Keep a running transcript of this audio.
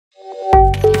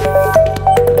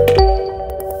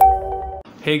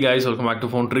Hey guys, welcome back to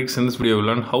Phone Tricks. In this video, we'll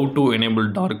learn how to enable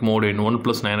dark mode in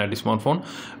Oneplus 990 smartphone.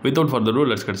 Without further ado,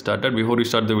 let's get started. Before we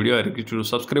start the video, I request you to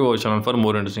subscribe our channel for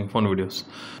more interesting phone videos.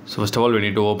 So first of all, we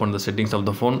need to open the settings of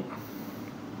the phone.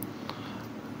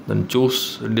 Then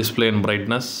choose display and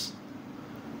brightness.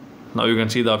 Now you can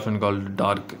see the option called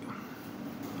dark.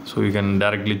 So you can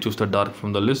directly choose the dark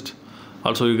from the list.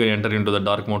 Also, you can enter into the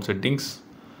dark mode settings.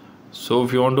 So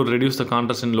if you want to reduce the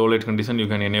contrast in low light condition, you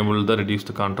can enable the reduce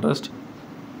the contrast.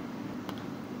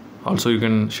 Also, you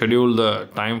can schedule the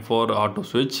time for auto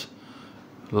switch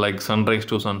like sunrise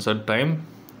to sunset time.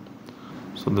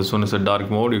 So this one is a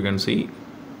dark mode, you can see.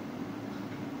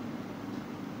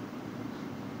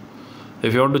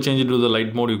 If you want to change it to the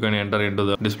light mode, you can enter into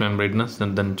the display and brightness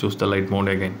and then choose the light mode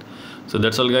again. So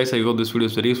that's all guys, I hope this video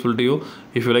is very useful to you.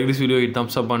 If you like this video, hit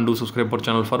thumbs up and do subscribe our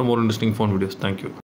channel for more interesting phone videos. Thank you.